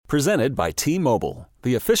Presented by T-Mobile,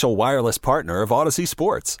 the official wireless partner of Odyssey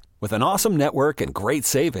Sports. With an awesome network and great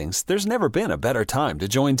savings, there's never been a better time to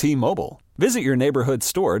join T-Mobile. Visit your neighborhood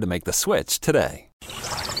store to make the switch today.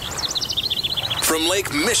 From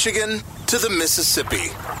Lake Michigan to the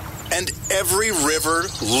Mississippi and every river,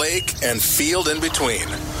 lake, and field in between,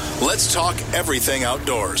 let's talk everything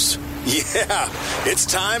outdoors. Yeah, it's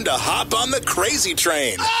time to hop on the crazy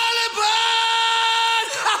train.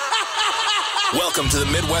 Welcome to the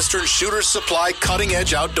Midwestern Shooter Supply Cutting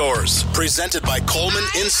Edge Outdoors, presented by Coleman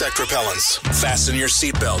Insect Repellents. Fasten your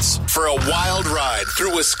seatbelts for a wild ride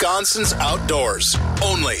through Wisconsin's outdoors.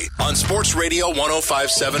 Only on Sports Radio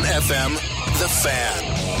 105.7 FM, The Fan.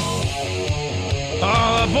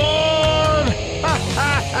 All aboard!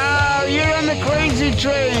 You're on the crazy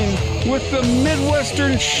train with the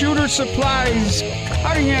Midwestern Shooter Supplies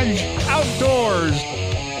Cutting Edge Outdoors.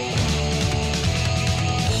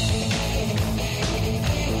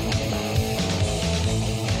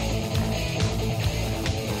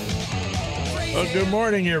 Good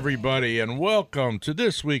morning, everybody, and welcome to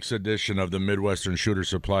this week's edition of the Midwestern Shooter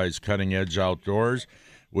Supplies Cutting Edge Outdoors.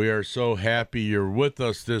 We are so happy you're with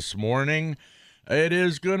us this morning. It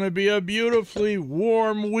is going to be a beautifully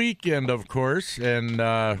warm weekend, of course, and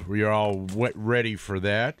we are all ready for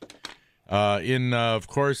that. Of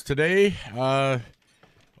course, today,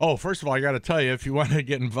 first of all, I got to tell you, if you want to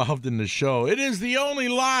get involved in the show, it is the only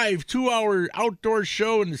live 2-hour outdoor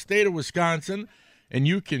show in the state of Wisconsin. And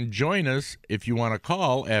you can join us if you want to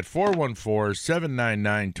call at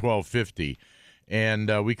 414-799-1250.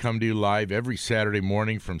 And we come to you live every Saturday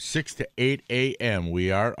morning from 6 to 8 a.m. We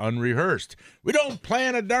are unrehearsed. We don't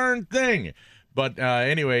plan a darn thing. But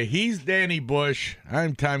anyway, he's Danny Bush.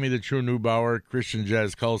 I'm Tommy the True Neubauer. Christian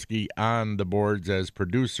Jaskulski on the boards as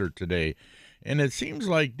producer today. And it seems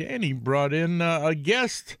like Danny brought in a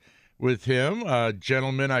guest with him, a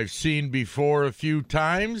gentleman I've seen before a few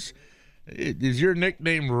times. Is your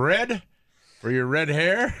nickname Red for your red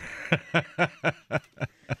hair?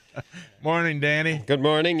 Morning, Danny. Good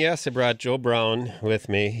morning. Yes, I brought Joe Brown with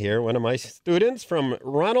me here, one of my students from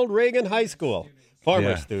Ronald Reagan High School.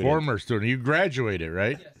 Former student. You graduated,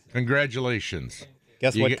 right? Yes. Congratulations.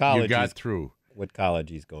 Guess what college you got through? What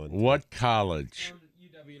college he's going to. What college?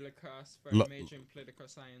 UW La Crosse for a major in political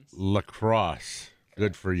science. La Crosse.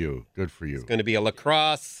 Good for you. Good for you. It's going to be a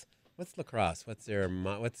lacrosse. What's lacrosse? What's their? I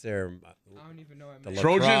don't even know. The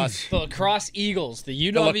Trojans. The Lacrosse Eagles.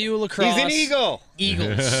 The UW Lacrosse. He's an Eagle.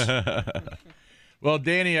 Eagles. Well,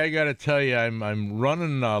 Danny, I got to tell you, I'm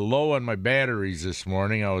running low on my batteries this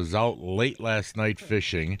morning. I was out late last night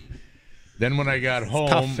fishing. Then when I got home,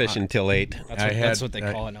 tough fishing till 8. That's what they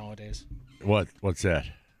call it nowadays. What's that?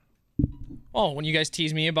 Oh, when you guys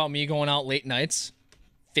tease me about me going out late nights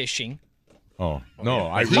fishing. Oh,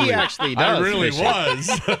 no, yeah. He actually does. I really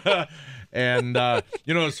was. And,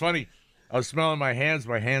 it's funny. I was smelling my hands.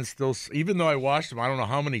 My hands still, even though I washed them, I don't know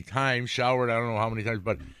how many times, showered, I don't know how many times,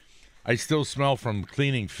 but I still smell from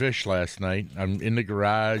cleaning fish last night. I'm in the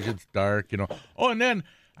garage. It's dark, Oh, and then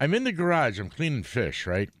I'm in the garage. I'm cleaning fish,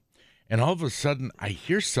 right? And all of a sudden, I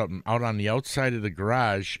hear something out on the outside of the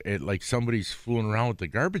garage, like somebody's fooling around with the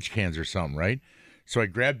garbage cans or something, right? So I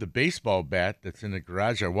grabbed the baseball bat that's in the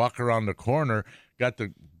garage. I walk around the corner, got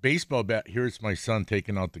the baseball bat. Here's my son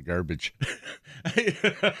taking out the garbage.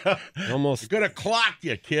 Almost going to clock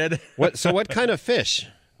you, kid. So what kind of fish?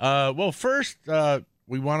 Well, first,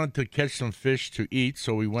 we wanted to catch some fish to eat,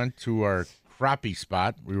 so we went to our crappie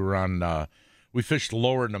spot. We fished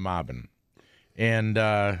lower Nemahbin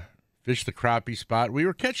and fished the crappie spot. We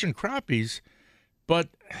were catching crappies, but,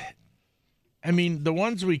 the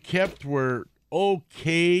ones we kept were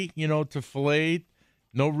okay, to fillet,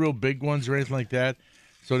 no real big ones or anything like that.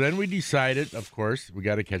 So then we decided, of course, we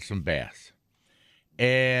got to catch some bass.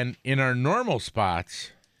 And in our normal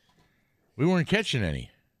spots, we weren't catching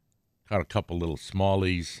any. Caught a couple little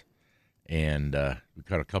smallies, and we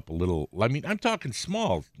caught a couple little, I'm talking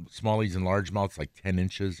smallies and largemouths, like 10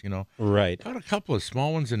 inches, Right. Caught a couple of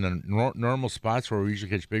small ones in the normal spots where we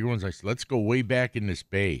usually catch bigger ones. I said, let's go way back in this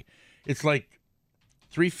bay. It's like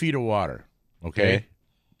 3 feet of water. Okay.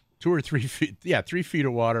 2 or 3 feet. Yeah, 3 feet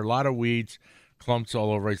of water, a lot of weeds, clumps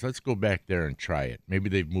all over. So let's go back there and try it.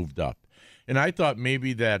 Maybe they've moved up. And I thought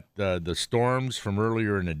maybe that the storms from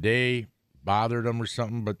earlier in the day bothered them or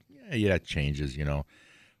something, but yeah, that changes,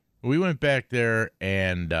 We went back there,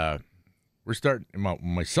 and we're starting.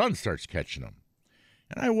 My son starts catching them,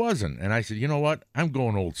 and I wasn't. And I said, you know what? I'm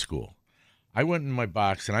going old school. I went in my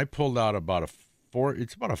box and I pulled out about a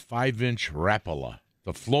 5-inch Rapala.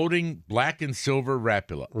 The floating black and silver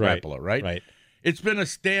Rapala, right? Right. It's been a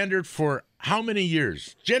standard for how many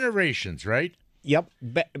years? Generations, right? Yep.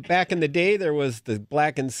 Back in the day, there was the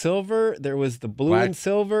black and silver. There was the blue and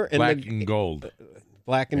silver. And black and gold.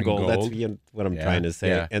 Black and gold. That's what I'm trying to say.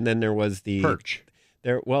 Yeah. And then there was the Perch.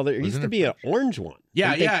 There used to be an orange one.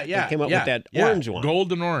 Yeah. They came up with that orange one.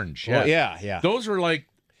 Gold and orange. Well, Yeah. yeah. Those were like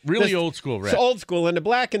really old school. It's old school. And the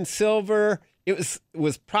black and silver, it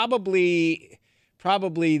was probably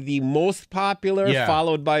the most popular,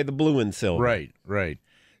 followed by the blue and silver. Right.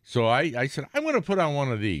 So I said, I'm going to put on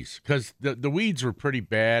one of these because the weeds were pretty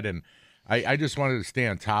bad, and I just wanted to stay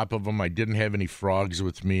on top of them. I didn't have any frogs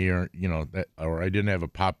with me, or I didn't have a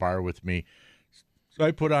pop bar with me. So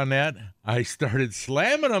I put on that. I started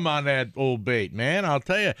slamming them on that old bait, man. I'll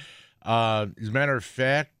tell you. As a matter of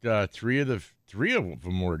fact, three of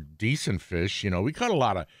them were decent fish. We caught a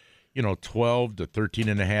lot of, 12 to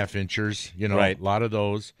 13.5 inchers. Right. A lot of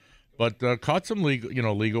those. But caught some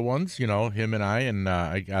legal ones. Him and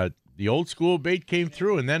I got the old school bait came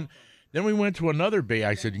through, and then we went to another bay.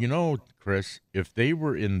 I said, Chris, if they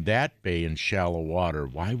were in that bay in shallow water,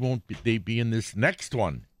 why won't they be in this next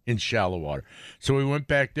one in shallow water? So we went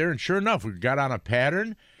back there, and sure enough, we got on a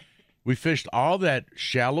pattern. We fished all that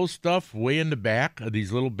shallow stuff way in the back of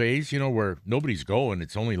these little bays, where nobody's going.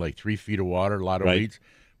 It's only like 3 feet of water, a lot of weeds.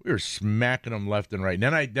 We were smacking them left and right.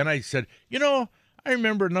 And then I said, I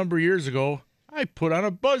remember a number of years ago, I put on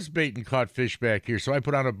a buzzbait and caught fish back here. So I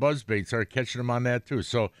put on a buzzbait, started catching them on that too.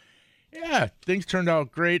 So, yeah, things turned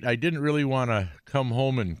out great. I didn't really want to come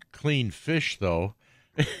home and clean fish, though,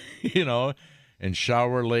 and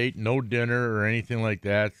shower late, no dinner or anything like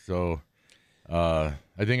that. So I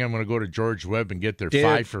think I'm going to go to George Webb and get their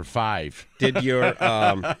 5 for 5. Did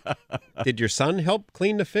your son help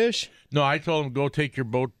clean the fish? No, I told him, go take your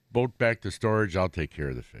boat back to storage. I'll take care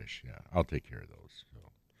of the fish. Yeah, I'll take care of those. So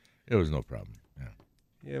it was no problem.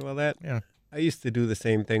 Yeah, well, I used to do the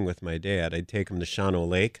same thing with my dad. I'd take him to Shawano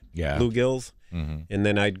Lake, bluegills, and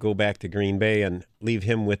then I'd go back to Green Bay and leave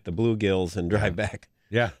him with the bluegills and drive back.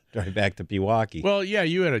 Yeah. Drive back to Pewaukee. Well, yeah,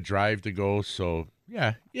 you had a drive to go, so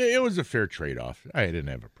yeah, it was a fair trade-off. I didn't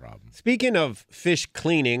have a problem. Speaking of fish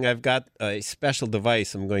cleaning, I've got a special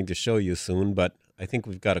device I'm going to show you soon, but I think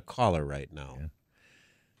we've got a caller right now. Yeah.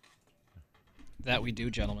 That we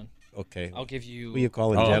do, gentlemen. Okay. I'll give you. Who are you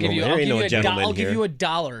calling gentlemen? There ain't no gentleman I'll here. give you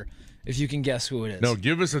 $1 if you can guess who it is. No,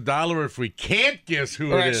 give us $1 if we can't guess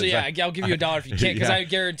who it is. Actually, I'll give you $1 if you can't, because I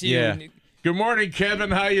guarantee you. Good morning, Kevin.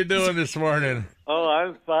 How you doing this morning? Oh,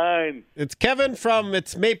 I'm fine. It's Kevin from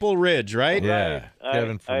Maple Ridge, right? Yeah,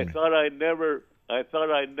 Kevin. I thought I'd never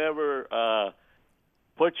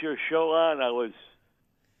put your show on. I was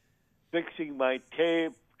fixing my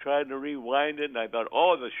tape, trying to rewind it, and I thought,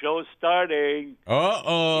 oh, the show's starting.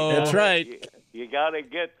 Uh-oh. That's right. You got to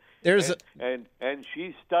get... And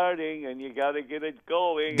she's starting, and you got to get it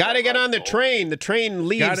going. Got to get on the train. The train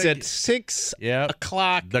leaves at 6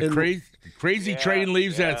 o'clock. The crazy train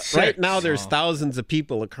leaves at 6. Right now, there's thousands of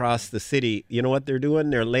people across the city. You know what they're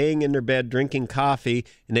doing? They're laying in their bed drinking coffee,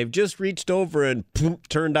 and they've just reached over and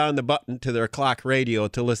turned on the button to their clock radio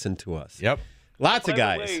to listen to us. Yep. Lots of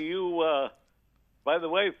guys. By the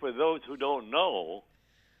way, for those who don't know,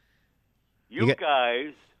 you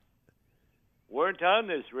guys weren't on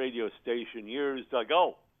this radio station years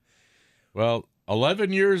ago. Well,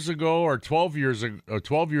 11 years ago or 12 years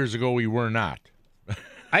ago, we were not.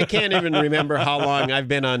 I can't even remember how long I've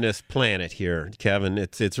been on this planet here, Kevin.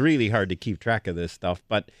 It's really hard to keep track of this stuff.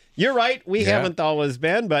 But you're right, we haven't always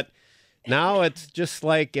been. But now it's just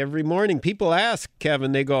like every morning. People ask,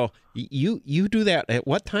 Kevin, they go, you do that at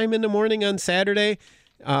what time in the morning on Saturday?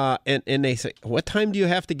 And they say, what time do you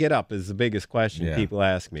have to get up is the biggest question people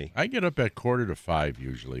ask me. I get up at 4:45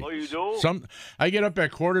 usually. Oh, you do? I get up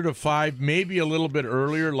at 4:45, maybe a little bit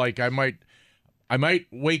earlier. Like I might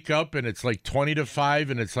wake up and it's like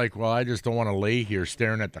 20:05, and it's like, well, I just don't want to lay here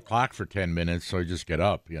staring at the clock for 10 minutes, so I just get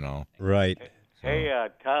up, Right. Hey,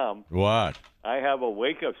 Tom. What? I have a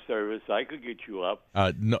wake-up service. I could get you up.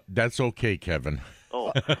 No, that's okay, Kevin.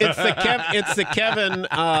 Oh. It's the Kevin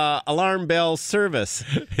alarm bell service.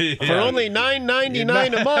 For only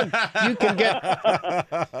 $9.99 a month, you can get.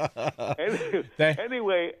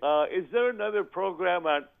 Anyway, is there another program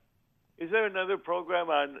on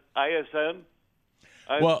ISN?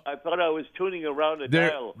 I thought I was tuning around the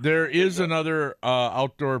dial. There is another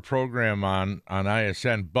outdoor program on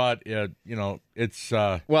ISN, but it's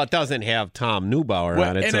well, it doesn't have Tom Neubauer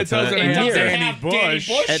on it, and so it doesn't have Danny Bush.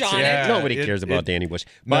 On it. Nobody cares about Danny Bush.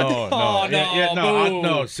 But,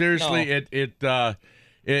 no. Seriously,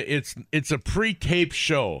 it's a pre-taped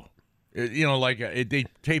show. They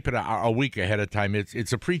tape it a week ahead of time.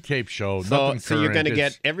 It's a pre-tape show. So you're going to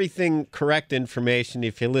get everything correct information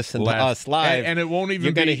if you listen to us live, and it won't even.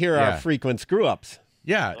 You're going to hear our frequent screw-ups.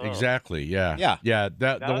 Yeah, exactly. Yeah.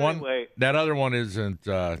 That other one isn't.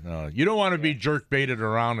 No, you don't want to be jerk baited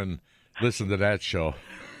around and listen to that show.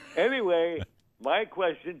 Anyway, my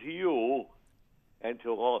question to you and to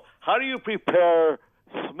all: how do you prepare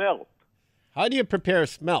smelt? How do you prepare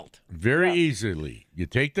smelt? Very easily. You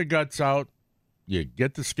take the guts out, you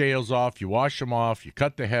get the scales off, you wash them off, you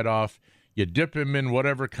cut the head off, you dip them in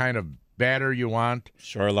whatever kind of batter you want.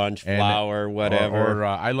 Shore lunch, flour, whatever. Or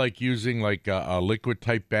I like using like a liquid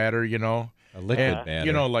type batter, A liquid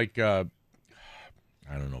batter. Like, I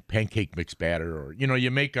don't know, pancake mix batter, or,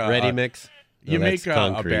 you make a... Ready mix? You make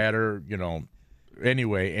a batter,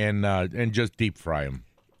 anyway, and just deep fry them.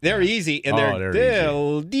 They're easy, and they're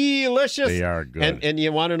delicious. They are good. And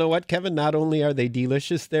you want to know what, Kevin? Not only are they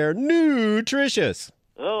delicious, they're nutritious.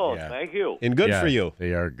 Oh, thank you. And good for you.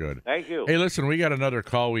 They are good. Thank you. Hey, listen, we got another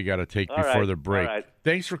call we got to take before the break. All right.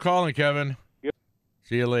 Thanks for calling, Kevin. Yep.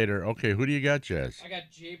 See you later. Okay, who do you got, Jazz? I got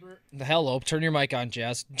Jaybird. Hello, turn your mic on,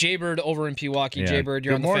 Jazz. Jaybird over in Pewaukee. Jaybird,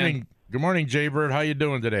 you're on the fan. Good morning, Jaybird. How you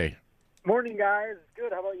doing today? Morning, guys.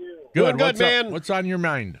 Good. How about you? Good, man. What's on your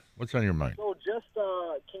mind? So just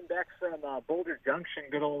came back from Boulder Junction,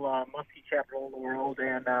 good old muskie capital of the world,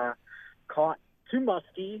 and caught 2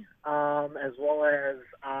 muskie as well as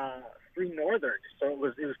 3 northern. So it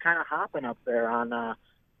was kind of hopping up there on the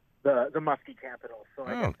muskie capital. So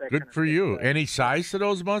I guess that good for you. Any size to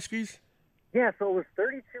those muskies? Yeah, so it was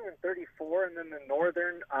 32 and 34, and then the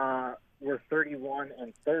northern were 31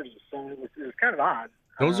 and 30. So it was kind of odd.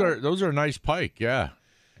 Those are nice pike, yeah.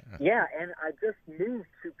 Yeah, and I just moved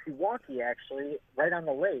to Pewaukee, actually, right on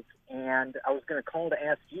the lake, and I was going to call to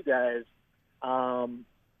ask you guys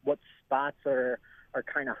what spots are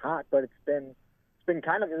kind of hot, but it's been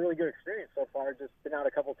kind of a really good experience so far. Just been out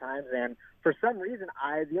a couple times, and for some reason,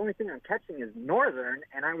 the only thing I'm catching is northern,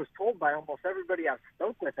 and I was told by almost everybody I've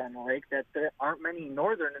spoke with on the lake that there aren't many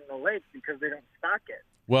northern in the lake because they don't stock it.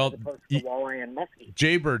 Well, as opposed to walleye and muskie.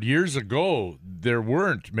 Jaybird, years ago, there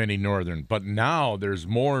weren't many northern, but now there's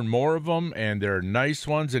more and more of them, and they're nice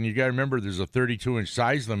ones. And you got to remember, there's a 32-inch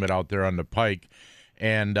size limit out there on the pike,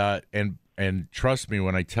 and trust me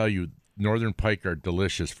when I tell you, northern pike are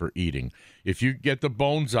delicious for eating. If you get the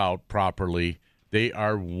bones out properly, they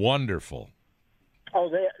are wonderful. Oh,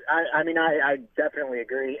 I definitely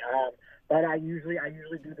agree. But I usually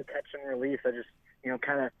do the catch and release. I just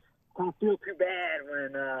kind of don't feel too bad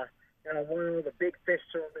when one of the big fish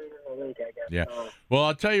throw me in the lake, I guess. Yeah. Well,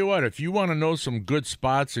 I'll tell you what. If you want to know some good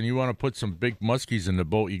spots and you want to put some big muskies in the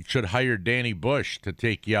boat, you should hire Danny Bush to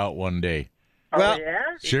take you out one day. Well, yeah?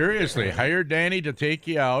 Seriously, hire Danny to take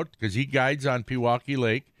you out because he guides on Pewaukee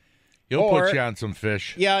Lake. He'll put you on some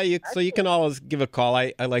fish. Yeah, so you can always give a call.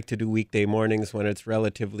 I like to do weekday mornings when it's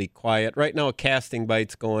relatively quiet. Right now, casting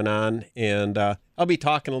bite's going on, and I'll be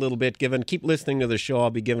talking a little bit. Keep listening to the show. I'll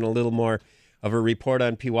be giving a little more of a report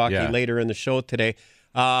on Pewaukee later in the show today.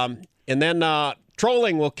 And then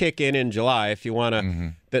trolling will kick in July if you want to.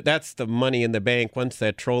 Mm-hmm. That's the money in the bank. Once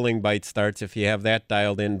that trolling bite starts, if you have that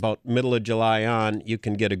dialed in, about middle of July on, you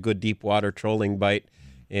can get a good deep water trolling bite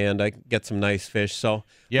and get some nice fish. So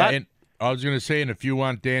and I was going to say, and if you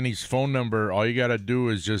want Danny's phone number, all you got to do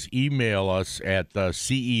is just email us at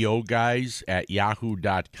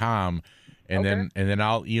ceoguys@yahoo.com, and then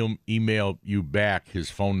I'll email you back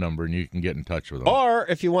his phone number, and you can get in touch with him. Or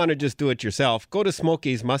if you want to just do it yourself, go to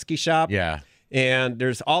Smokey's Muskie Shop. Yeah. And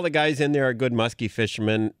there's all the guys in there are good muskie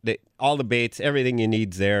fishermen. All the baits, everything you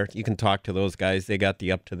need's there. You can talk to those guys. They got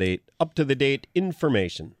the up to the date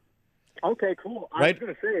information. Okay, cool. I was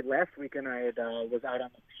going to say, last weekend I was out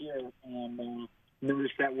on the pier and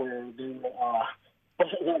noticed that there were a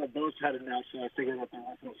lot of boats headed now, so I figured that there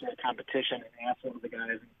was some sort of competition and asked one of the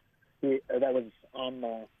guys that was on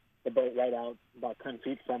the boat right out about 10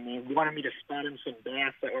 feet from me. He wanted me to spot him some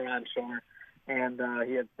bass that were on shore, and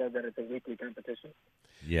he had said that it's a weekly competition.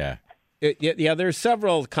 Yeah. Yeah, there's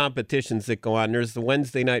several competitions that go on. There's the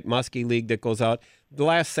Wednesday Night Muskie League that goes out. The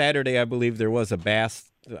last Saturday, I believe, there was a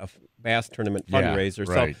bass tournament fundraiser.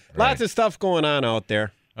 So lots of stuff going on out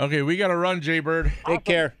there. Okay, we got to run, Jaybird. Take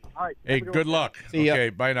care. All right, hey, good luck. See ya.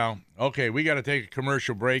 Okay, bye now. Okay, we got to take a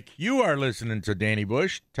commercial break. You are listening to Danny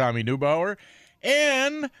Bush, Tommy Neubauer,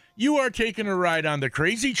 and you are taking a ride on the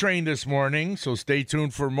Crazy Train this morning, so stay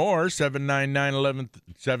tuned for more.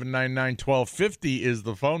 799-1250 is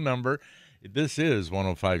the phone number. This is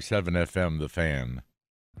 105.7 FM, The Fan.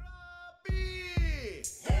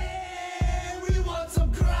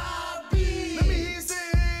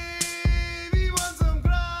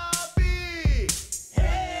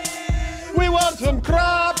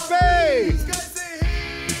 crappie.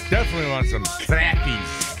 Definitely want some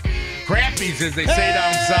crappies. Crappies, as they say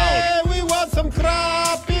down south. We want some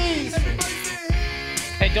crappies.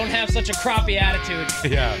 Hey, don't have such a crappie attitude.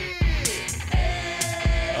 Yeah.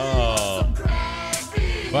 Oh.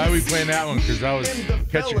 Why are we playing that one? Because I was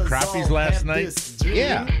catching crappies last night.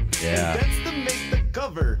 Yeah. Yeah.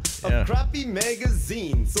 Cover of Crappie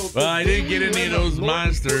magazine. So well, I didn't get any of those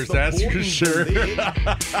monsters, that's for sure.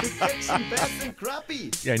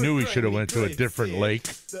 Yeah, I knew we should have went to a different lake.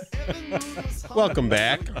 Welcome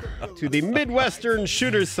back to the Midwestern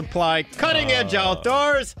Shooter Supply Cutting Edge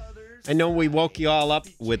Outdoors. I know we woke you all up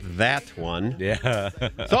with that one. Yeah.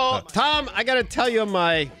 So, Tom, I got to tell you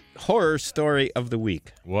my horror story of the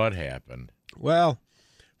week. What happened? Well,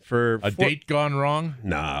 for date gone wrong?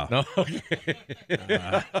 No. No. Okay.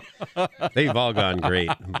 They've all gone great.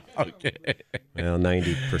 Okay. Well,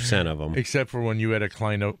 90% of them. Except for when you had to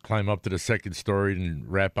climb up to the second story and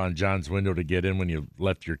rap on John's window to get in when you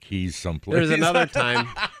left your keys someplace. There's another time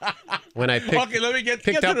when I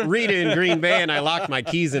picked up Rita in Green Bay and I locked my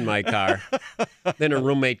keys in my car. Then a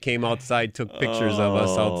roommate came outside, took pictures of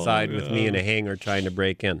us outside with me in a hangar trying to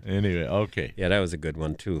break in. Anyway, okay. Yeah, that was a good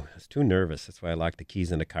one, too. I was too nervous. That's why I locked the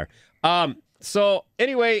keys in the car. So,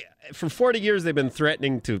 anyway, for 40 years, they've been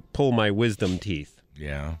threatening to pull my wisdom teeth.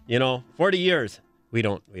 Yeah. 40 years. We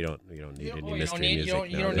don't need any mystery music.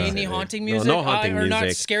 You don't need any haunting music? No haunting or music.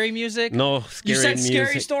 not scary music? No scary music. You said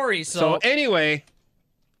scary stories, So anyway,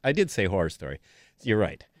 I did say horror story. You're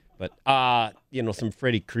right. But, some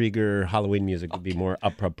Freddy Krueger Halloween music would be more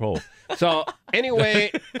apropos. So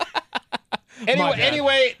anyway...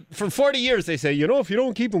 Anyway, for 40 years they say, if you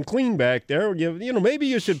don't keep them clean back there, maybe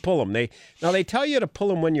you should pull them. They tell you to pull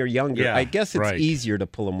them when you're younger. Yeah, I guess it's right. easier to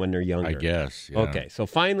pull them when they're younger. I guess. Yeah. Okay, so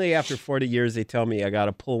finally after 40 years they tell me I got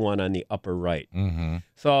to pull one on the upper right. Mm-hmm.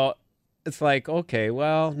 So it's like, okay,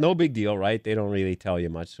 well, no big deal, right? They don't really tell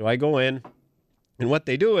you much. So I go in, and what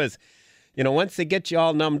they do is, once they get you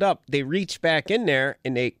all numbed up, they reach back in there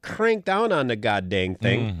and they crank down on the goddamn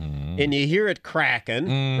thing, and you hear it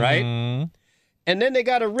cracking, right? And then they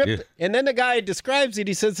got to rip it. And then the guy describes it.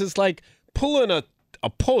 He says it's like pulling a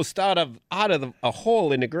post out of a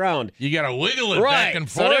hole in the ground. You got to wiggle it back and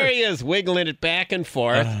forth. So there he is, wiggling it back and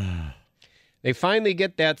forth. They finally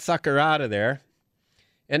get that sucker out of there.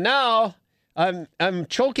 And now I'm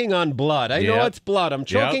choking on blood. I know it's blood. I'm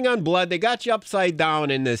choking on blood. They got you upside down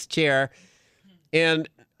in this chair. And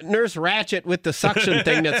Nurse Ratchet with the suction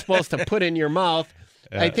thing that's supposed to put in your mouth.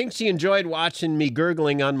 I think she enjoyed watching me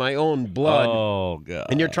gurgling on my own blood. Oh, God.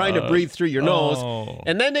 And you're trying to breathe through your nose.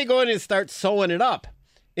 And then they go in and start sewing it up.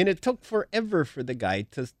 And it took forever for the guy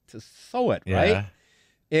to sew it, right?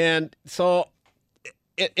 And so,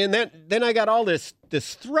 and then I got all this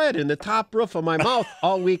thread in the top roof of my mouth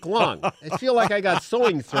all week long. I feel like I got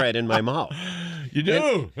sewing thread in my mouth. You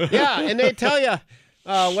do? And they tell you,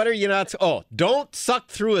 what are you not? Don't suck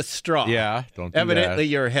through a straw. Yeah, don't do Evidently, that.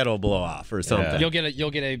 your head will blow off or something. Yeah. You'll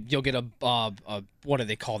get a what do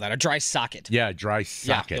they call that? A dry socket. Yeah, dry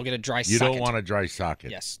socket. Yeah, you'll get a dry socket. You don't want a dry socket.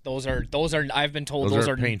 Yes, those are. I've been told those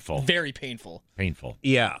are painful. Very painful. Painful.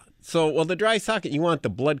 Yeah. So, the dry socket, you want the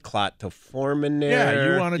blood clot to form in there.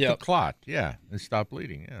 Yeah, you want it to clot. Yeah, and stop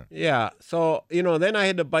bleeding. Yeah. Yeah. So, then I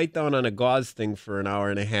had to bite down on a gauze thing for an hour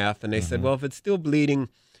and a half, and they said, well, if it's still bleeding,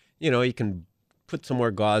 you can put some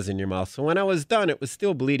more gauze in your mouth. So when I was done, it was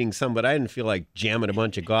still bleeding some, but I didn't feel like jamming a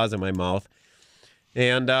bunch of gauze in my mouth.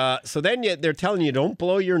 And so then they're telling you, don't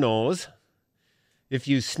blow your nose. If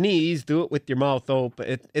you sneeze, do it with your mouth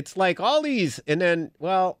open. It's like all these, and then,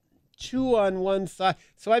 chew on one side.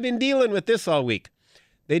 So I've been dealing with this all week.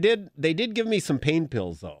 They did give me some pain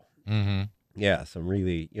pills, though. Mm-hmm. Yeah, some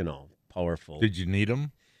really, powerful. Did you need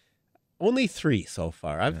them? Only 3 so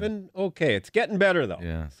far. I've been okay. It's getting better, though.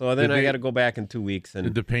 Yeah. So then I got to go back in 2 weeks. And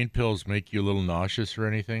did the pain pills make you a little nauseous or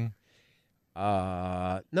anything?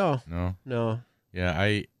 No. No?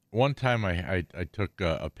 Yeah, one time I took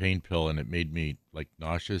a pain pill and it made me like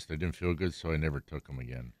nauseous. I didn't feel good, so I never took them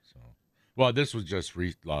again. So, well, this was just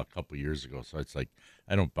a couple years ago, so it's like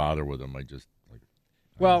I don't bother with them. I just like.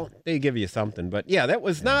 Well, they give you something, but yeah, that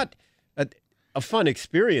was not a fun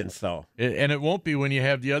experience, though. And it won't be when you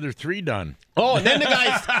have the other 3 done. Oh, and then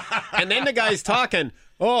the guy's talking.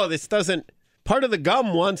 Oh, this doesn't. Part of the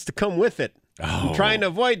gum wants to come with it. I'm trying to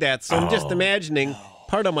avoid that, so I'm just imagining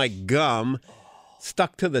part of my gum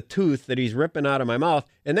stuck to the tooth that he's ripping out of my mouth.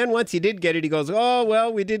 And then once he did get it, he goes, oh,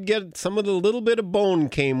 well, we did get some of the little bit of bone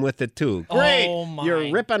came with it, too. Great. You're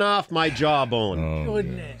ripping off my jawbone. Oh,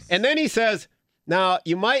 goodness. And then he says, now,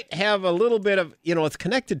 you might have a little bit of, it's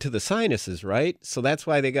connected to the sinuses, right? So that's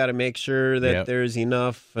why they got to make sure that there's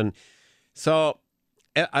enough. And so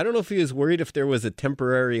I don't know if he was worried if there was a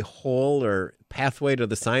temporary hole or pathway to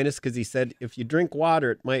the sinus, because he said if you drink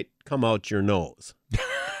water, it might come out your nose.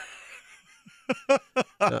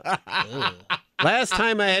 Last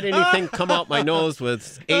time I had anything come out my nose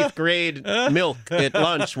was 8th grade milk at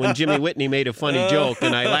lunch when Jimmy Whitney made a funny joke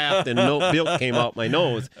and I laughed and no milk came out my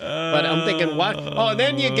nose. But I'm thinking, what? Oh,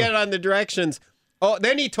 then you get on the directions. Oh,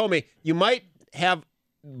 then he told me you might have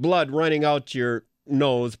blood running out your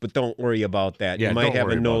nose, but don't worry about that. Yeah, you might have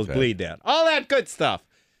a nosebleed then. All that good stuff.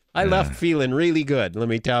 I left feeling really good, let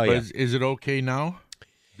me tell you. Is it okay now?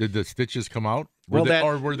 Did the stitches come out?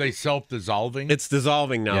 Or were they self-dissolving? It's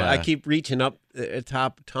dissolving now. Yeah. I keep reaching up the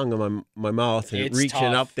top tongue of my mouth and It's reaching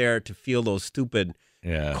tough. up there to feel those stupid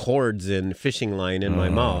Yeah. cords and fishing line in my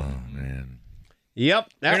mouth. Oh, man. Yep,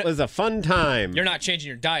 that was a fun time. You're not changing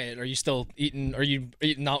your diet. Are you still eating? Are you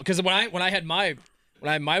eating out? Because when I had my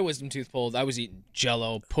wisdom tooth pulled, I was eating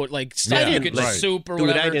Jello, stuff you could soup or Dude,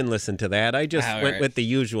 whatever. I didn't listen to that. I just went with the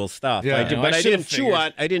usual stuff. Yeah. But I I should've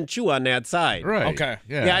didn't I didn't chew on that side. Right. Okay.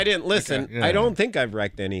 Yeah, I didn't listen. Okay. Yeah. I don't think I've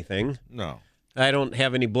wrecked anything. No. I don't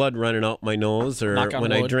have any blood running out my nose, or Knock on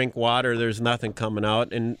when I wood. drink water, there's nothing coming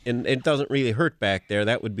out, and it doesn't really hurt back there.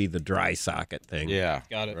 That would be the dry socket thing. Yeah.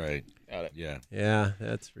 Got it. Right. Got it. Yeah. Yeah,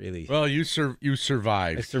 that's really. Well, you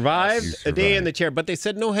survived. I survived You a day in survived. the chair, but they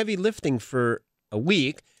said no heavy lifting for a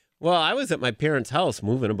week. Well, I was at my parents' house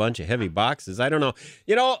moving a bunch of heavy boxes. I don't know.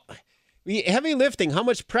 Heavy lifting, how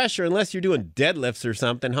much pressure, unless you're doing deadlifts or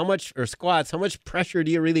something, or squats, how much pressure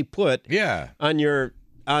do you really put on your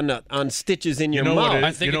on stitches in your know what mouth? it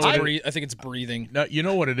I think I think it's breathing. No, you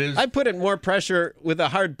know what it is? I put in more pressure with a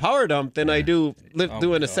hard power dump than I do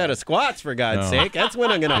doing a set of squats, for God's sake. That's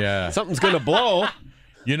when I'm gonna something's gonna blow.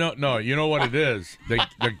 You know what it is? The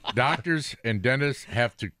doctors and dentists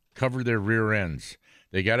have to cover their rear ends.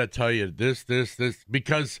 They got to tell you this,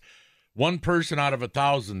 because one person out of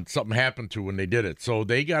 1,000 something happened to when they did it. So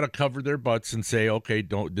they got to cover their butts and say, okay,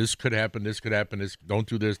 this could happen, this, don't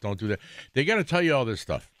do this, don't do that. They got to tell you all this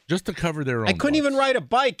stuff just to cover their own I couldn't butts. even ride a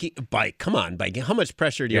bike. Come on, bike. How much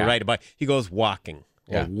pressure do you ride a bike? He goes, walking.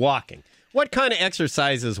 Well, walking. What kind of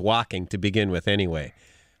exercise is walking to begin with anyway?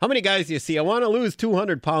 How many guys do you see? I want to lose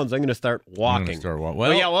 200 pounds. I'm going to start walking.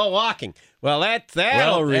 Walking. Well,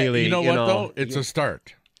 that'll really. You know what, though? It's a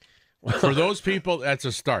start. For those people, that's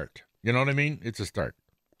a start. You know what I mean? It's a start.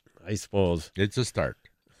 I suppose. It's a start.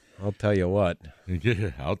 I'll tell you what.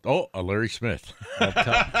 Larry Smith.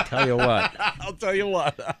 I'll tell you what. I'll tell you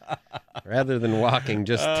what. Rather than walking,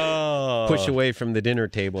 just push away from the dinner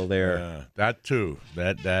table there. That too.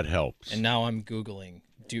 That helps. And now I'm Googling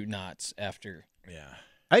do nots after. Yeah.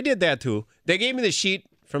 I did that too. They gave me the sheet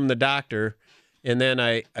from the doctor, and then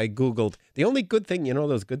I Googled. The only good thing,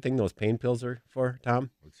 those pain pills are for,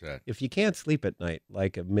 Tom? What's that? If you can't sleep at night,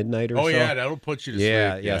 like at midnight or so. Oh, yeah, that'll put you to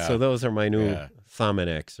sleep. Yeah. So those are my new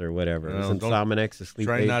Sominex or whatever. Well, Isn't Sominex a sleep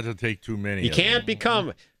Try aid? not to take too many. You can't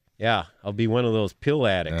become. Yeah, I'll be one of those pill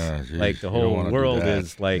addicts. Geez, like the you don't whole wanna do world that.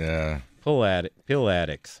 is like pill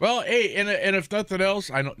addicts. Well, hey, and if nothing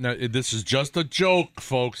else, I know now, this is just a joke,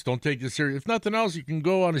 folks. Don't take this serious. If nothing else, you can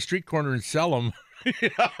go on a street corner and sell them.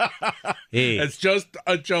 Hey, it's just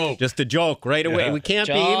a joke. Just a joke, right away. Yeah. We can't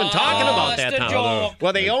be even talking about that, Just a Tom. joke.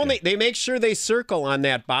 Well, they make sure they circle on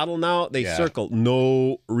that bottle now. They circle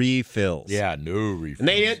no refills. Yeah, no refills. And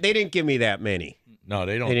they didn't give me that many. No,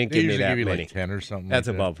 they don't. They didn't give me usually that give you many. like 10 or something. That's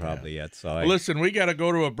like above that. probably yet. So Well, listen, we got to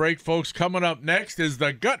go to a break, folks. Coming up next is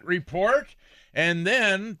the Gut Report. And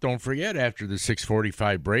then, don't forget, after the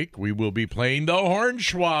 6:45 break, we will be playing the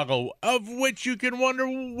Hornswoggle, of which you can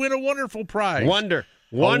win a wonderful prize.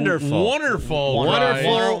 Wonderful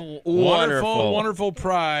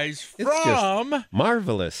prize It's from just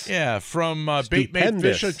marvelous. Yeah, from Baitmate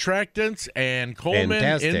Fish Stupendous. Attractants and Coleman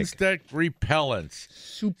Fantastic. Insect Repellents.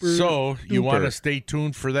 Super. So you duper. want to stay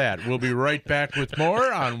tuned for that. We'll be right back with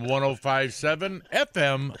more on 105.7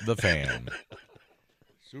 FM The Fan.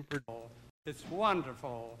 Super. It's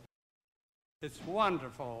wonderful. It's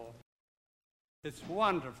wonderful. It's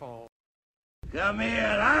wonderful. Come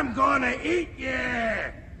here, I'm gonna eat you!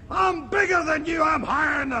 I'm bigger than you, I'm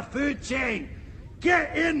higher in the food chain!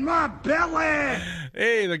 Get in my belly!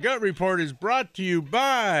 Hey, the Gut Report is brought to you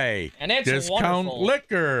by And it's Discount wonderful.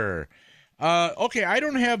 Liquor. Okay, I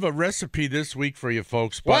don't have a recipe this week for you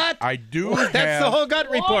folks, but What? I do have... That's the whole Gut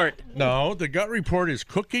Report. No, the Gut Report is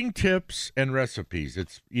cooking tips and recipes.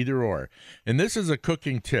 It's either or. And this is a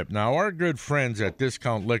cooking tip. Now, our good friends at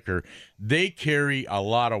Discount Liquor, they carry a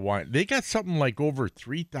lot of wine. They got something like over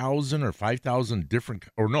 3,000 or 5,000 different,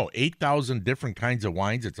 8,000 different kinds of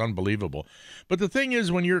wines. It's unbelievable. But the thing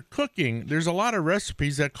is, when you're cooking, there's a lot of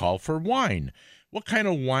recipes that call for wine. What kind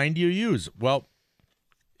of wine do you use? Well,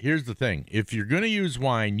 here's the thing. If you're going to use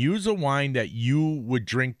wine, use a wine that you would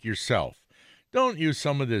drink yourself. Don't use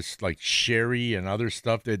some of this like sherry and other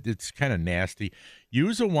stuff that it's kind of nasty.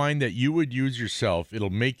 Use a wine that you would use yourself. It'll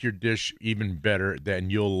make your dish even better, then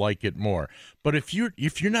you'll like it more. But if you're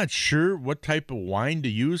not sure what type of wine to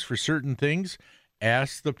use for certain things,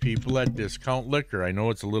 ask the people at Discount Liquor. I know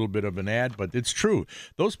it's a little bit of an ad, but it's true.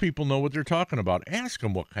 Those people know what they're talking about. Ask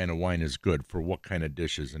them what kind of wine is good for what kind of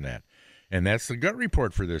dishes and that. And that's the Gut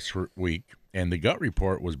Report for this week. And the Gut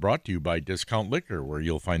Report was brought to you by Discount Liquor, where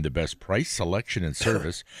you'll find the best price, selection, and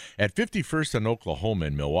service at 51st and Oklahoma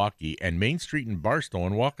in Milwaukee and Main Street in Barstow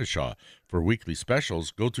and Waukesha. For weekly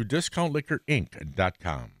specials, go to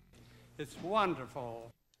discountliquorinc.com. It's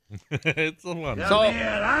wonderful. It's a wonderful. Come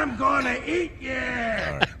here, I'm gonna eat you.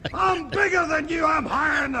 Right. I'm bigger than you. I'm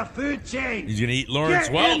higher in the food chain. He's gonna eat Lawrence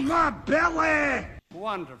Get Welk. in my belly.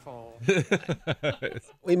 Wonderful.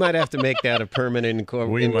 We might have to make that a permanent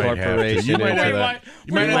incorporation. You might have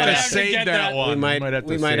to save that one.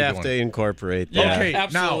 We might have to incorporate that. Okay,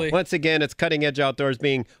 absolutely. Now, once again, it's Cutting Edge Outdoors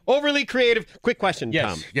being overly creative. Quick question,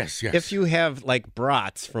 Tom. Yes. If you have like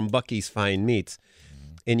brats from Bucky's Fine Meats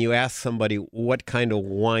and you ask somebody what kind of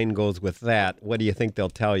wine goes with that, what do you think they'll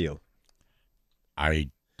tell you? I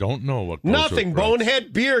don't know what goes Nothing. with brats.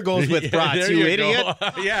 Bonehead beer goes with brats, there you go. idiot.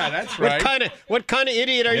 Yeah, that's right. What kind of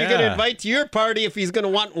idiot are you going to invite to your party if he's going to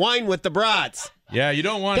want wine with the brats? Yeah, you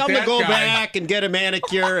don't want Tell him that to go guy. back and get a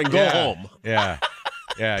manicure and go home. Yeah.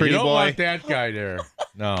 Pretty you don't boy. want that guy there.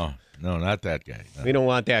 No, not that guy. No. We don't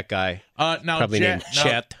want that guy. Now, Probably named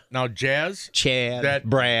Chet. Now, Jazz. Chad.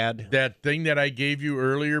 Brad. That thing that I gave you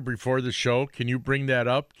earlier before the show, can you bring that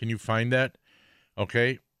up? Can you find that?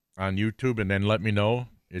 Okay, on YouTube, and then let me know.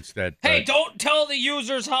 It's that. Hey, don't tell the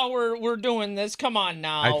users how we're doing this. Come on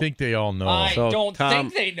now. I think they all know. I don't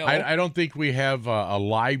think they know. I don't think we have a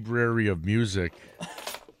library of music.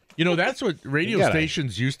 You know, that's what radio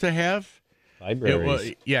stations used to have.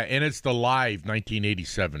 Libraries. And it's the live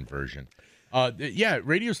 1987 version.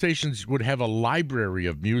 Radio stations would have a library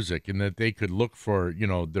of music, and that they could look for,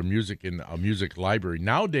 their music in a music library.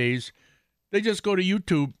 Nowadays, they just go to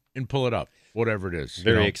YouTube and pull it up, whatever it is.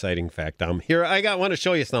 Very exciting fact. Here, I want to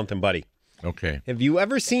show you something, buddy. Okay. Have you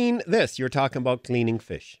ever seen this? You're talking about cleaning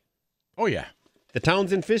fish. Oh, yeah. The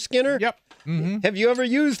Townsend Fish Skinner? Yep. Mm-hmm. Have you ever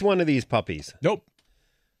used one of these puppies? Nope.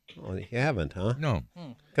 Oh, you haven't, huh? No.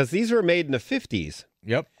 Because these were made in the 50s.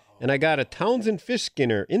 Yep. And I got a Townsend Fish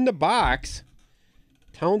Skinner in the box.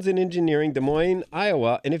 Townsend Engineering, Des Moines,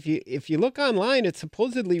 Iowa. And if you look online, it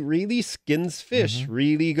supposedly really skins fish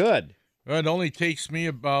really good. Well, it only takes me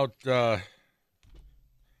about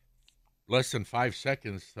less than 5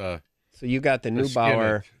 seconds. So you got the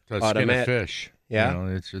Neubauer to skin a automatic fish. Yeah,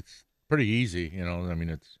 it's pretty easy.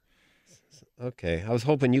 It's okay. I was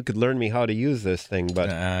hoping you could learn me how to use this thing,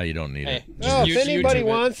 but you don't need it. Well, if anybody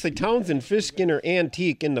wants the Townsend Fish Skinner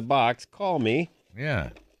Antique in the box, call me. Yeah,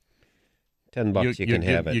 $10 you can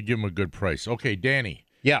have it. You give them a good price. Okay, Danny.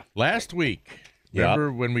 Yeah. Last week,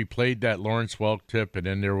 remember when we played that Lawrence Welk tip, and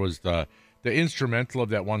then there was the instrumental of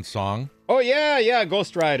that one song? Oh, yeah,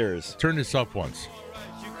 Ghost Riders. Turn this up once.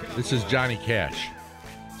 This is Johnny Cash.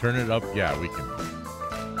 Turn it up. Yeah, we can.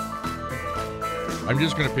 I'm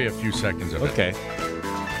just going to play a few seconds of it. Okay.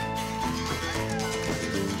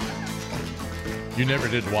 You never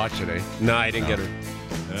did watch it, eh? No, I didn't get it.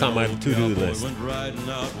 It's on my to-do list. Went riding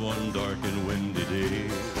out one dark and windy day.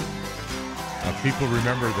 People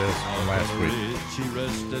remember this from last week. He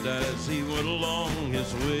rested as he went along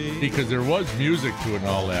his way. Because there was music to it and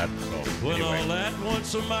all that. So, when anyway. all at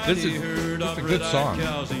once a mighty This is herd of a good song.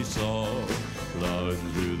 cows he saw plowing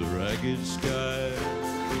through the ragged sky.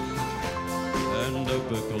 And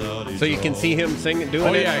up a cloudy So you can see him singing,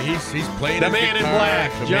 doing it? Oh, yeah, he's playing The his Man in guitar.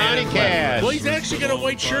 Black, The Johnny Man in Black. Cash. Well, he's actually got a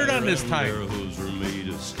white shirt on this time.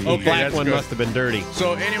 The black that's one good. must have been dirty.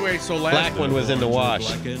 So anyway, last Black one was in the wash.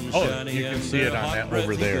 Oh, you can see it on that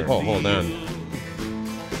over there. Oh, hold on.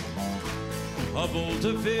 A bolt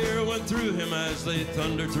of fear went through him as they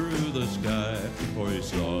thundered through the sky, for he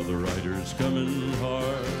saw the riders coming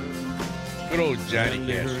hard. Good old Johnny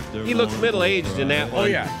Cash. He looks middle-aged in that one. Oh,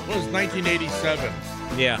 yeah. It was 1987.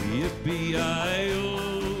 Yeah.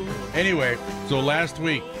 Anyway, so last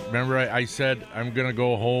week, remember I said I'm going to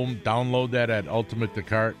go home, download that at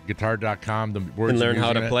ultimateguitar.com. The words And learn how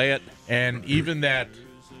using to play it. And even I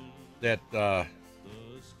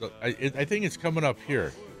think it's coming up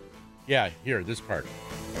here. Yeah, here, this part.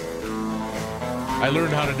 I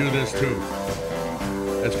learned how to do this too.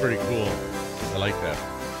 That's pretty cool. I like that.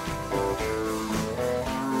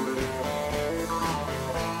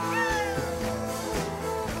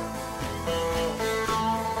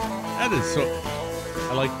 That is so...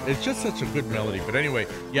 it's just such a good melody. But anyway,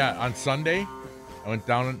 yeah, on Sunday, I went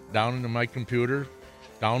down into my computer,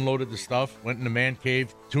 downloaded the stuff, went in the man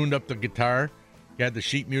cave, tuned up the guitar, had the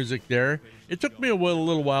sheet music there. It took me a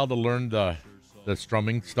little while to learn the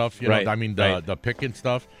strumming stuff, you know. I mean the picking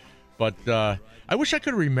stuff. But I wish I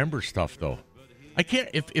could remember stuff though. I can't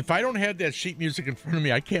if I don't have that sheet music in front of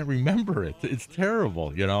me, I can't remember it. It's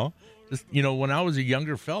terrible, you know. Just, you know, when I was a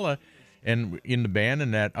younger fella and in the band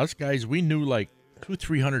and that, us guys, we knew like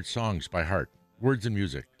 200-300 songs by heart, words and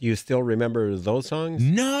music. Do you still remember those songs?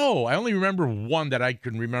 No, I only remember one that I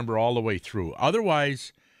can remember all the way through.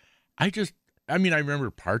 Otherwise, I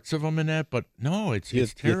remember parts of them in that, but no, it's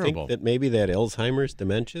terrible. Do you think that maybe that Alzheimer's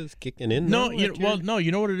dementia is kicking in? No, you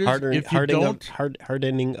know what it is?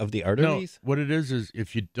 Hardening of the arteries? No, what it is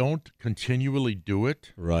if you don't continually do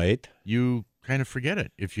it, right, you kind of forget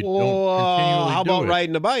it. If you don't continually do it. How about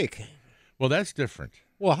riding a bike? Well, that's different.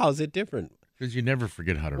 Well, how's it different? Because you never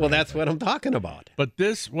forget how to ride. Well, that's what I'm talking about. But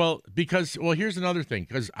here's another thing,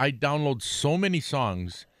 because I download so many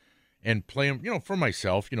songs and play them, you know, for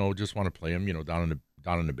myself, you know, just want to play them, you know, down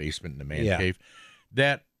in the basement in the man cave,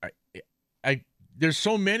 that I there's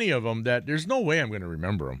so many of them that there's no way I'm going to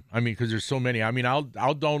remember them. I mean, because there's so many. I mean, I'll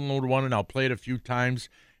download one and I'll play it a few times,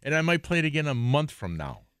 and I might play it again a month from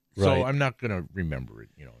now. Right. So I'm not going to remember it,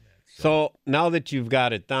 you know. So now that you've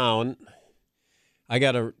got it down, I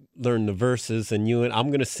got to learn the verses, and I'm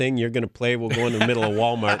going to sing, you're going to play. We'll go in the middle of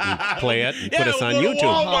Walmart and play it and put us on YouTube.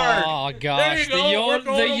 Oh, gosh. The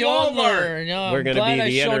yodeler. No, we're going to be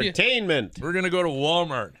the entertainment. We're going to go to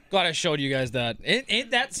Walmart. Glad I showed you guys that.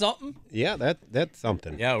 Ain't that something? Yeah, that's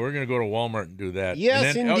something. Yeah, we're going to go to Walmart and do that.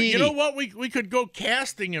 Yes, and then, indeed. You know what? We could go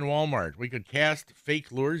casting in Walmart. We could cast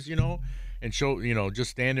fake lures, you know, and show, you know,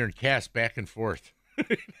 just stand there and cast back and forth.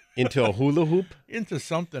 Into a hula hoop? Into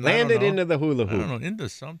something. Landed into the hula hoop. I don't know, into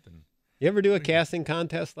something. You ever do a casting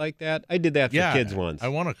contest like that? I did that for kids once. I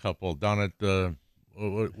won a couple down at the,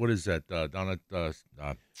 what is that? Down at the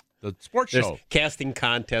sports show. Casting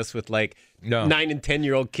contests with like 9 and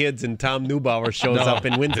 10-year-old kids, and Tom Neubauer shows up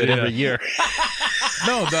and wins it every year.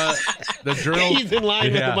 No, the journal. He's in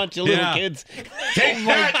line with a bunch of little kids. Take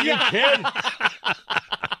that, you kid!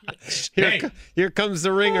 Here comes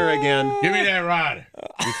the ringer again. Give me that rod.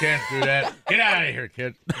 You can't do that. Get out of here,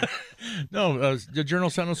 kid. No, the Journal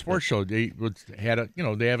Sentinel Sports Show, they have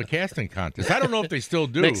a casting contest. I don't know if they still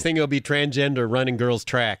do. Next thing, he'll be transgender running girls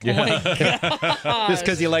track. Oh my God. Just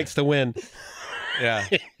because he likes to win. Yeah.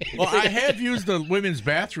 Well, I have used the women's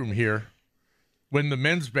bathroom here when the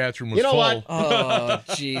men's bathroom was full. You know what? Oh,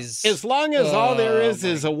 jeez. As long as all there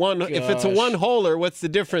is a one, gosh. if it's a one-holer, what's the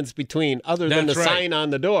difference between other than the sign on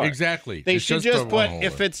the door? Exactly. They should just put,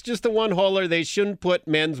 if it's just a one-holer, they shouldn't put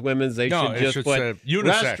men's, women's. They should just put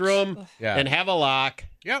unisex. Restroom and have a lock.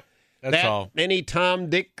 Yep. That's all. Any Tom,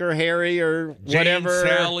 Dick, or Harry, or whatever.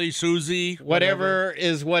 Jane, Sally, Susie. Whatever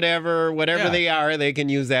they are, they can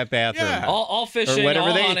use that bathroom. Yeah. All fishing,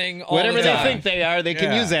 all hunting, whatever they think they are, they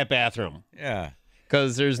can use that bathroom. Yeah.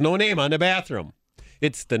 Because there's no name on the bathroom.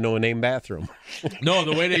 It's the no-name bathroom. No,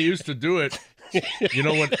 the way they used to do it, you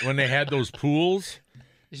know, when they had those pools?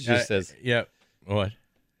 It just says what?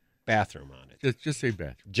 Bathroom on it. Just say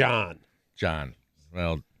bathroom. John.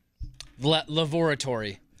 Well.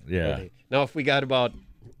 Laboratory. Yeah. Okay. Now, if we got about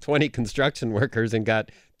 20 construction workers and got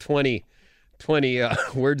 20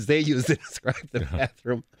 words they use to describe the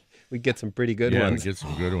bathroom, we'd get some pretty good ones. Yeah, we'd get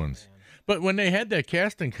some good ones. But when they had that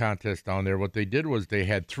casting contest down there, what they did was they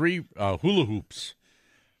had 3 hula hoops.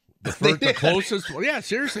 The closest,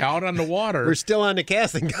 seriously, out on the water. We're still on the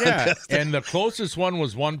casting contest. Yeah, and the closest one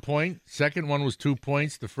was 1 point. Second one was 2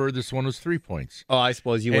 points. The furthest one was 3 points. Oh, I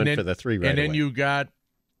suppose you went for the 3 right And then away. you got,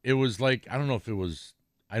 it was like, I don't know if it was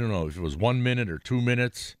 1 minute or 2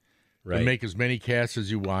 minutes. Right. To make as many casts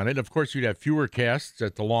as you wanted. Of course, you'd have fewer casts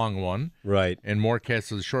at the long one. Right. And more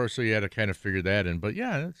casts at the short, so you had to kind of figure that in. But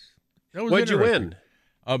yeah, that was What'd you win?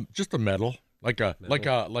 Just a medal, like a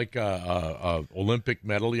Olympic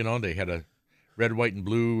medal. You know, they had a red, white, and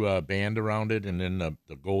blue band around it, and then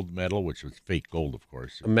the gold medal, which was fake gold, of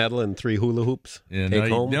course. A medal and 3 hula hoops. Yeah,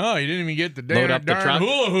 Take home. No, you didn't even get the darn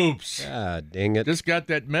hula hoops. Ah, dang it! Just got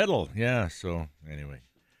that medal. Yeah. So anyway,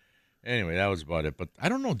 that was about it. But I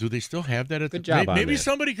don't know. Do they still have that? Good job. Maybe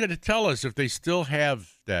somebody could tell us if they still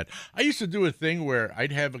have that. I used to do a thing where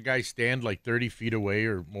I'd have a guy stand like 30 feet away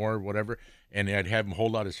or more, whatever, and I'd have him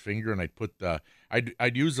hold out his finger, and I'd put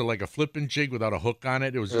I'd use like a flipping jig without a hook on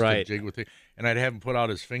it. It was just a jig with it, and I'd have him put out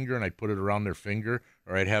his finger, and I'd put it around their finger,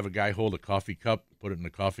 or I'd have a guy hold a coffee cup, put it in the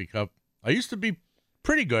coffee cup. I used to be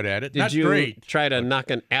pretty good at it. Did you try to knock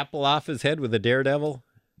an apple off his head with a daredevil?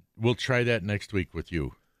 We'll try that next week with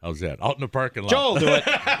you. How's that? Out in the parking lot. Joel, do it.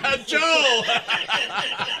 Joel!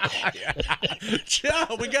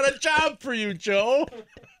 Joe, we got a job for you, Joe.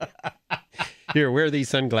 Here, wear these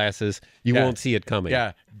sunglasses. You won't see it coming.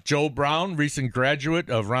 Yeah. Joe Brown, recent graduate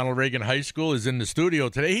of Ronald Reagan High School, is in the studio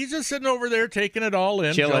today. He's just sitting over there taking it all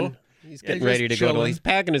in. Chilling. Joe. He's getting ready to go. He's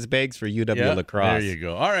packing his bags for UW La Crosse. There you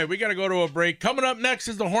go. All right, we got to go to a break. Coming up next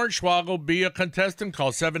is the Hornswoggle. Be a contestant. Call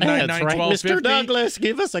 799-1250. That's right, Mr. Douglas.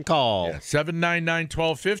 Give us a call. Yeah,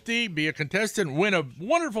 799-1250. Be a contestant. Win a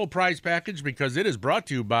wonderful prize package because it is brought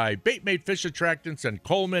to you by Baitmate Fish Attractants and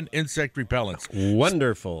Coleman Insect Repellents.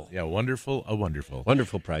 Wonderful. Yeah, wonderful. A wonderful.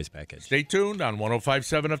 Wonderful prize package. Stay tuned on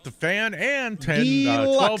 105.7 at The Fan and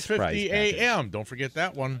 12:50 a.m. Don't forget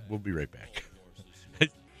that one. We'll be right back.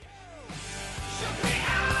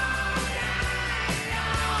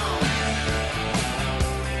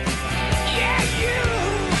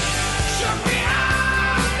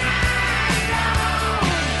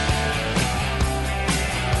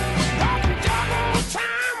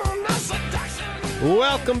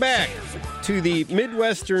 Welcome back to the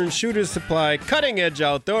Midwestern Shooter Supply Cutting Edge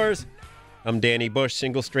Outdoors. I'm Danny Bush,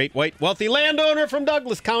 single, straight, white, wealthy landowner from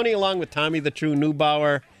Douglas County, along with Tommy the True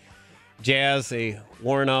Neubauer. Jazz, a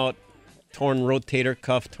worn-out, torn rotator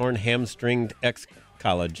cuff, torn hamstringed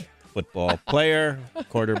ex-college football player,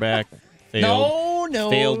 quarterback,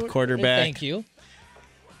 failed quarterback. Thank you.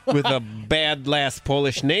 With a bad last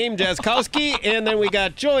Polish name, Jaskowski. And then we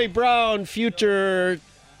got Joey Brown, future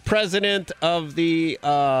president of the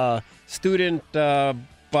student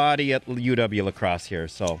body at UW La Crosse here.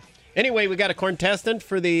 So anyway, we got a contestant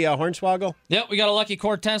for the Hornswoggle. Yep, we got a lucky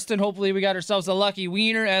contestant. Hopefully we got ourselves a lucky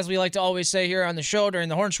wiener, as we like to always say here on the show during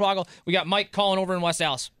the Hornswoggle. We got Mike calling over in West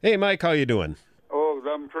Allis. Hey, Mike, how you doing? Oh,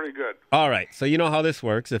 I'm pretty good. All right, so you know how this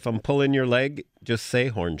works. If I'm pulling your leg, just say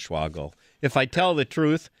Hornswoggle. If I tell the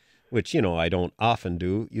truth, which, you know, I don't often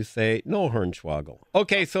do, you say no Hornswoggle.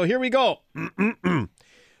 Okay, so here we go.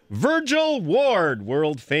 Virgil Ward,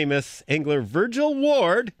 world-famous angler Virgil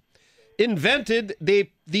Ward, invented the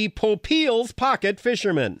Popeil's pocket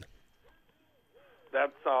fisherman.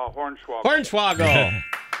 That's Hornswoggle. Hornswoggle.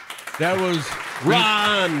 That was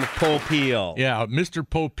Ron Popeil. Yeah, Mr.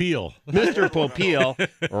 Popeil. Mr. Popeil.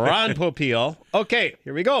 Ron Popeil. Okay,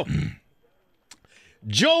 here we go.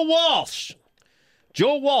 Joe Walsh.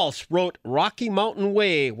 Joe Walsh wrote Rocky Mountain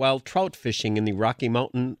Way while trout fishing in the Rocky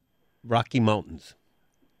Mountains.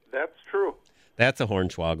 That's true. That's a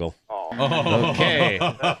Hornswoggle. Oh. Okay.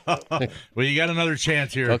 Well, you got another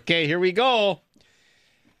chance here. Okay, here we go.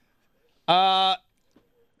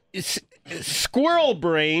 Squirrel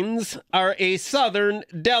brains are a southern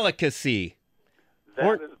delicacy.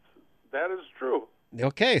 That is true.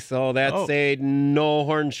 Okay, so that's a no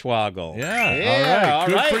Hornswoggle. Yeah, all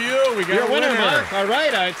right. Good for you. We got You're a winner. Mark. All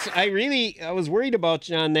right. I was worried about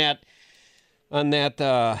you on that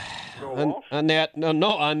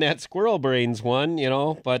squirrel brains one, you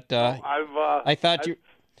know, but I thought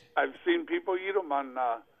I've seen people eat them on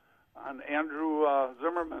Andrew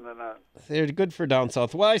Zimmerman and they're good for down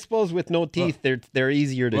south. Well, I suppose with no teeth, they're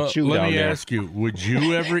easier to chew down there. Let me ask you: would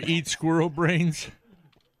you ever eat squirrel brains?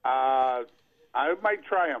 I might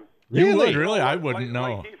try them. You would, really? I wouldn't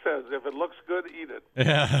know. Like he says, if it looks good, eat it.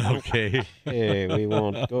 Yeah, okay. Hey, we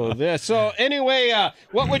won't go there. So anyway,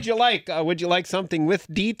 what would you like? Would you like something with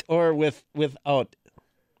DEET or without?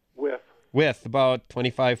 With about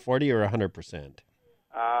 25, 40, or 100%?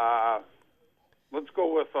 Let's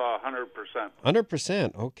go with 100%.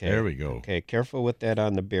 100%. Okay. There we go. Okay, careful with that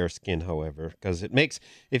on the bear skin, however, because it makes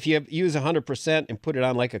if you use 100% and put it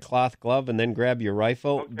on like a cloth glove and then grab your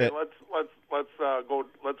rifle. Okay,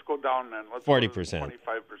 let's go down then. Let's 40%. 25%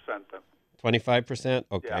 then. 25%?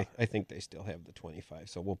 Okay. Yeah. I think they still have the 25,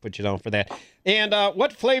 so we'll put you down for that. And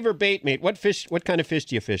what flavor bait, mate? What kind of fish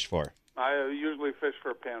do you fish for? I usually fish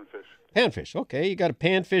for panfish. Panfish. Okay, you got a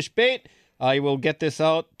panfish bait. I will get this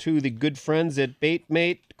out to the good friends at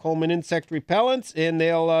Baitmate Coleman Insect Repellents, and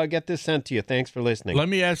they'll get this sent to you. Thanks for listening. Let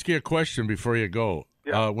me ask you a question before you go.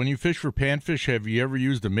 Yeah. When you fish for panfish, have you ever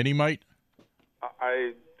used a mini mite?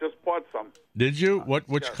 I just bought some. Did you?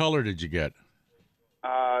 Which color did you get?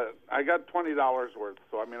 I got $20 worth.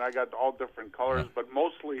 So I mean, I got all different colors, but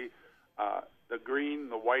mostly the green,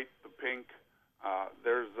 the white, the pink.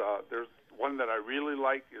 There's one that I really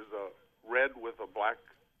like is a red with a black.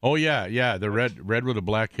 Oh yeah, the red with a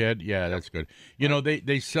black head. Yeah, that's good. You know,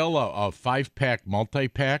 they sell a 5-pack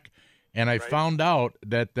multi-pack, and I found out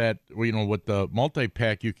that you know, with the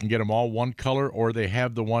multi-pack you can get them all one color, or they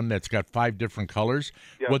have the one that's got 5 different colors.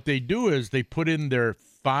 Yeah. What they do is they put in their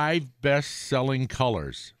 5 best-selling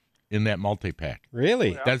colors, in that multi-pack.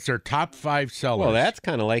 Really? That's their top 5 sellers. Well, that's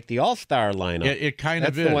kind of like the All-Star lineup. It kind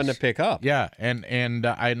of is. That's the one to pick up. Yeah, and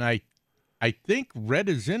I think red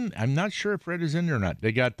is in. I'm not sure if red is in there or not.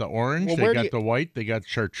 They got the orange, they got the white, they got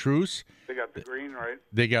chartreuse. They got the green, right?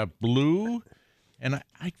 They got blue, and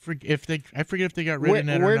I forget if they got red in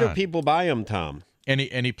that or not. Where do people buy them, Tom?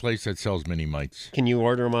 Any place that sells mini mites. Can you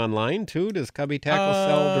order them online too? Does Cubby Tackle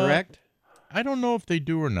sell direct? I don't know if they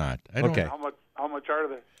do or not. I don't. Okay. How much are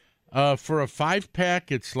they? For a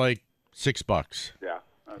 5-pack, it's like $6. Yeah.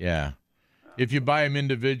 Yeah. If you buy them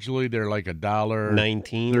individually, they're like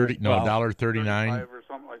 $1.19. $1.39 or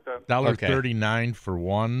something like that. $1.39 for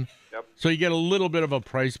one. Yep. So you get a little bit of a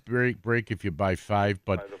price break if you buy 5,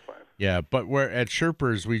 but yeah, but we're at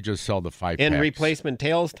Sherpers we just sell the 5 And packs. replacement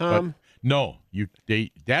tails, Tom? But no,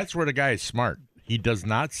 that's where the guy is smart. He does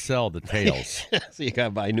not sell the tails. So you got to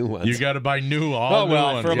buy new ones. You got to buy new Oh, new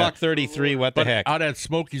well, ones. for $1.33, what the heck? Out at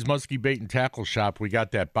Smokey's Muskie Bait and Tackle Shop, we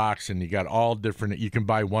got that box, and you got all different. You can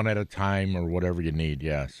buy one at a time or whatever you need.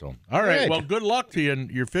 Yeah. So, all right. Well, good luck to you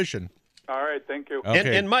and your fishing. All right. Thank you.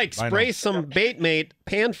 Okay, and Mike, spray some Baitmate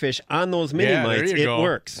panfish on those mini Yeah, mites. there you It go.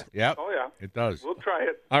 works. Yep. Oh yeah. It does. We'll try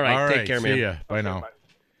it. All right. All Take right, care, man. See ya. Bye now. Bye.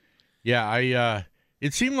 Yeah,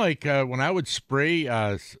 it seemed like when I would spray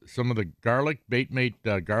some of the garlic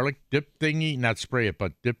Baitmate garlic dip thingy, not spray it,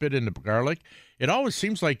 but dip it in the garlic, it always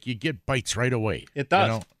seems like you get bites right away. It does.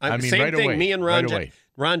 You know? I mean, same right thing. away. Me and Right away.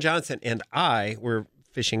 Ron Johnson and I were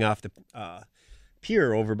fishing off the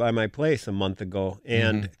pier over by my place a month ago,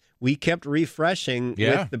 and we kept refreshing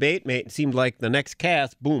with the Baitmate. It seemed like the next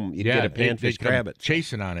cast, boom, you'd get a panfish grab it.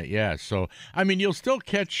 Chasing on it, yeah. So, I mean, you'll still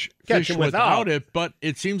catch Catch fish them without without. it, but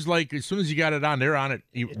it seems like as soon as you got it on, they're on it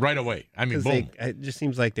right away. I mean, 'Cause boom. it just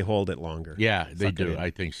seems like they hold it longer. Yeah, they Suck it do. in.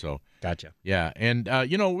 I think so. Gotcha. Yeah, and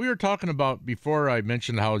we were talking about before. I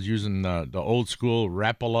mentioned how I was using the old school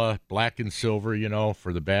Rapala black and silver,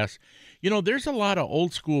 for the bass. There's a lot of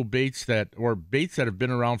old school baits that have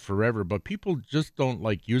been around forever, but people just don't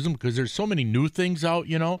like use them because there's so many new things out.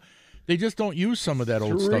 They just don't use some of that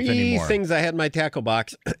old stuff anymore. 3 things I had in my tackle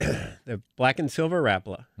box: the black and silver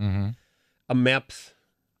Rapala, a MEPS,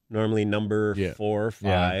 normally number 4 or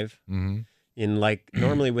 5. Mm-hmm. In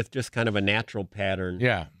normally with just kind of a natural pattern.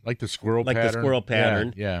 Yeah, like the squirrel pattern. Like the squirrel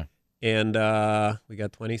pattern. Yeah. And we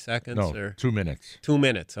got 20 seconds? No, or 2 minutes. 2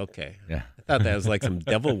 minutes, okay. Yeah. I thought that was like some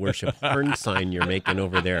devil worship horn sign you're making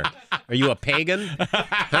over there. Are you a pagan?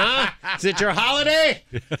 Huh? Is it your holiday?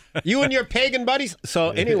 You and your pagan buddies? So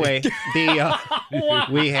anyway, we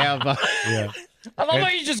have... I love how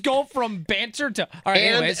you just go from banter to... All right,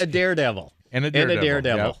 and anyways. a daredevil. And a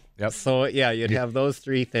daredevil. Yep. So, yeah, you'd have those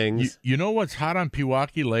 3 things. You know what's hot on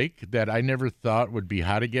Pewaukee Lake that I never thought would be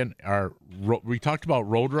hot again? We talked about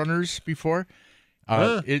Roadrunners before.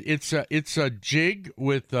 It's a jig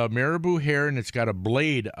with marabou hair, and it's got a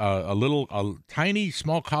blade, a tiny,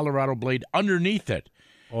 small Colorado blade underneath it.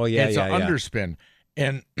 Oh, yeah, It's an underspin.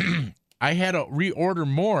 And I had to reorder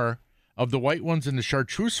more of the white ones and the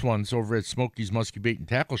chartreuse ones over at Smokey's Muskie Bait and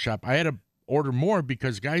Tackle Shop. I had to order more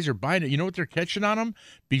because guys are buying it. You know what they're catching on them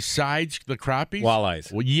besides the crappies?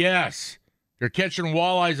 Walleyes. Well, yes. They're catching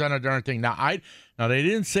walleyes on a darn thing. Now they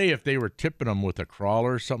didn't say if they were tipping them with a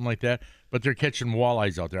crawler or something like that, but they're catching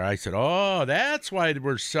walleyes out there. I said, oh, that's why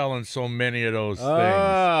we're selling so many of those things.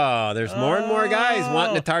 Oh, there's more and more guys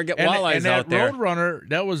wanting to target walleyes out there. And that Roadrunner,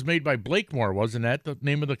 that was made by Blakemore, wasn't that the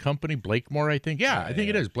name of the company? Blakemore, I think. Yeah, I think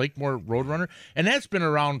it is. Blakemore Roadrunner. And that's been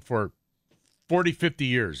around for 40, 50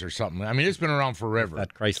 years or something. I mean, it's been around forever.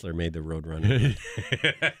 That Chrysler made the Roadrunner.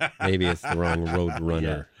 Maybe it's the wrong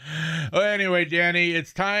Roadrunner. Yeah. Well, anyway, Danny,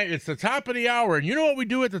 it's time. It's the top of the hour. And you know what we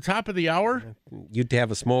do at the top of the hour? You'd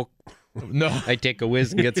have a smoke. No. I take a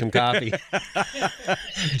whiz and get some coffee.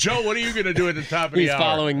 Joe, what are you going to do at the top of the hour? He's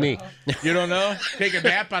following me. You don't know? Take a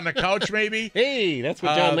nap on the couch, maybe? Hey, that's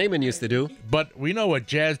what John Lehman used to do. But we know what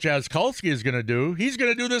Jazz Kulski is going to do. He's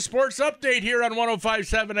going to do the sports update here on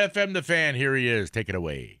 105.7 FM The Fan. Here he is. Take it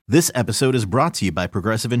away. This episode is brought to you by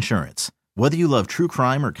Progressive Insurance. Whether you love true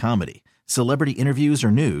crime or comedy, celebrity interviews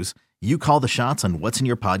or news, you call the shots on what's in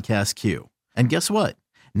your podcast queue. And guess what?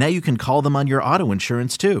 Now you can call them on your auto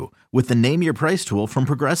insurance, too, with the Name Your Price tool from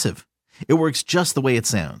Progressive. It works just the way it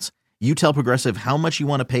sounds. You tell Progressive how much you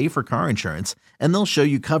want to pay for car insurance, and they'll show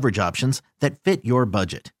you coverage options that fit your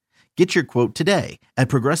budget. Get your quote today at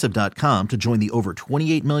Progressive.com to join the over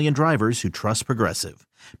 28 million drivers who trust Progressive.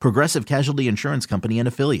 Progressive Casualty Insurance Company and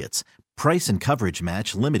Affiliates. Price and coverage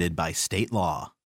match limited by state law.